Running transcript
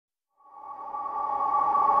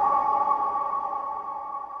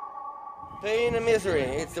Pain and misery.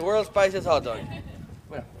 It's the world's spiciest hot dog.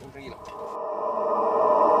 Bueno, tranquilo.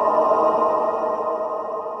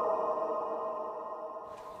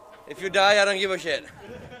 If you die, I don't give a shit.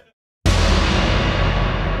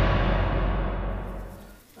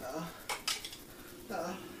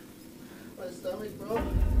 My stomach, bro.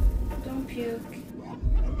 Don't puke.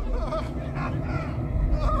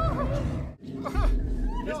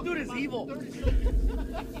 This dude is evil.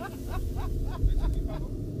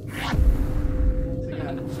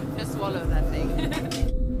 Just swallow that thing.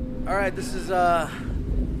 All right, this is the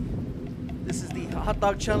hot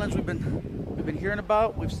dog challenge we've been hearing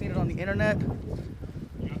about. We've seen it on the internet.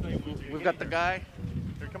 We've got the guy.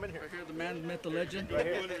 Come in here. Right here, the man, the myth, the legend. Right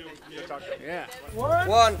here. Yeah.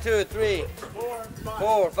 1, 2, 3,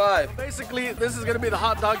 4, 5. Basically, this is gonna be the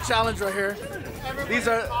hot dog challenge right here. These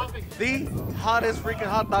are the hottest freaking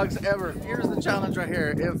hot dogs ever. Here's the challenge right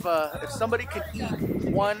here. If somebody can eat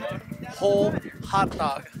one whole hot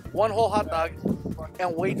dog,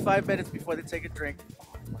 and wait 5 minutes before they take a drink,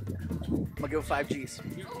 I'm gonna give it 5 G's.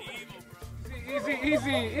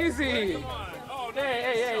 Easy.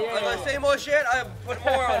 Hey. If I say more shit, I put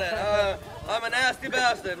more on it. I'm a nasty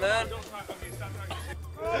bastard, man.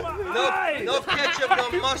 No ketchup,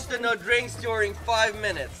 no mustard, no drinks during 5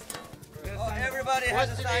 minutes. Oh, everybody has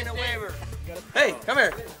to sign a waiver. Hey, come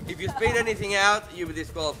here. If you spit anything out, you'll be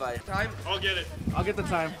disqualified. Time? I'll get it. I'll get the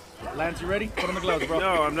time. Lance, you ready? Put on the gloves, bro.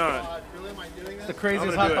 No, I'm not. It's the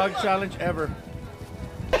craziest hot dog challenge ever.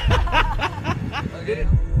 Okay.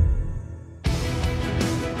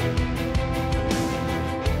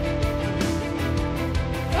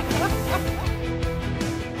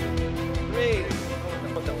 3,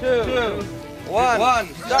 2, 1.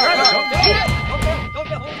 Start.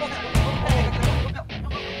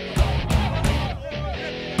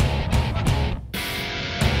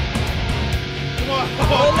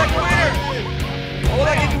 Hold like a winner. Hold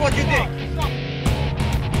like it's what you think.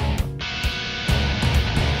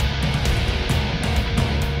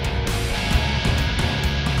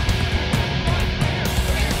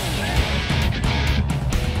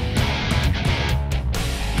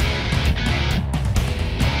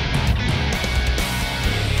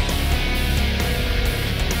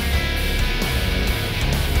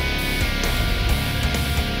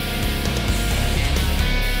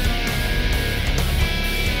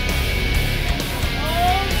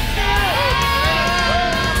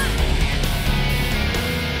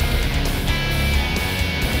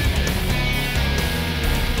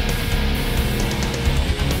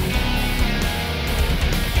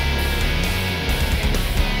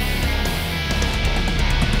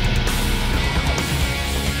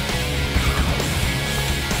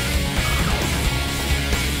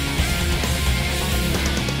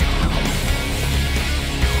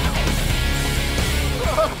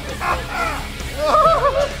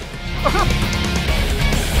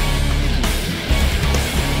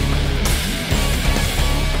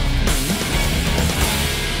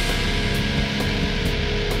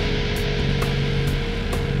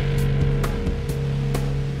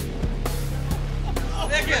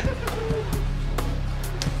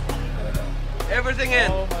 Everything in.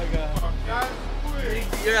 Oh my god.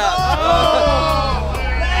 You're out.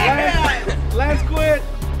 Lance quit.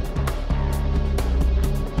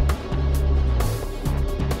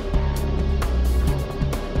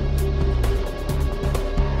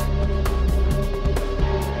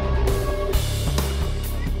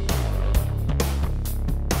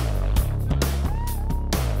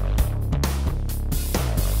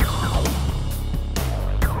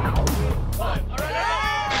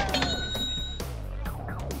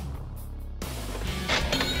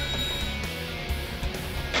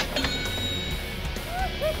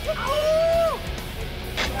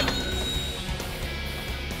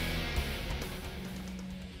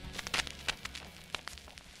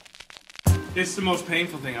 It's the most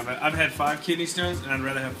painful thing I've had 5 kidney stones, and I'd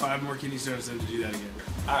rather have 5 more kidney stones than to do that again.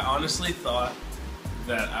 I honestly thought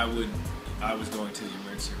that I was going to the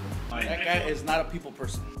emergency room. That guy is not a people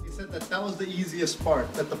person. He said that was the easiest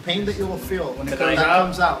part, that the pain that you will feel when it comes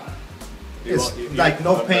comes out is like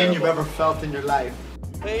no pain you've ever felt in your life.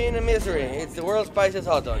 Pain and misery. It's the world's spiciest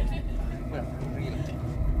hot dog. Bueno,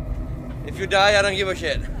 tranquilo. If you die, I don't give a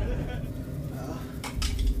shit.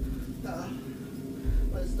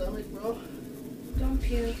 My stomach, bro. Don't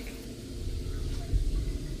puke.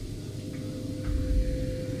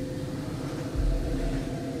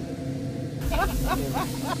 I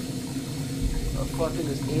fucking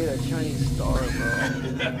just ate a Chinese star, bro.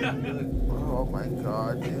 Oh my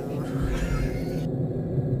god, dude.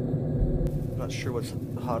 I'm not sure what's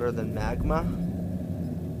hotter than magma,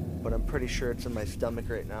 but I'm pretty sure it's in my stomach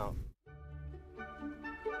right now.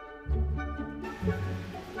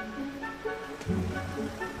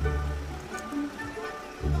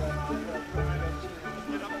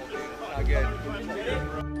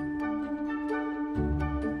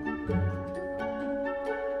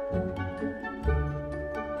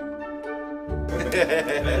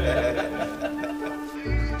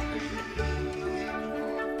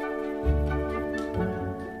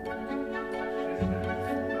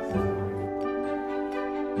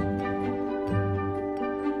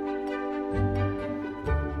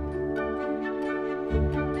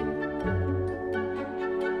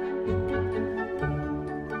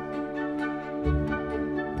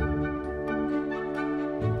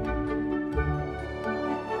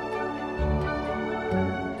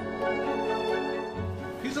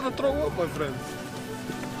 He's gonna throw up, my friend.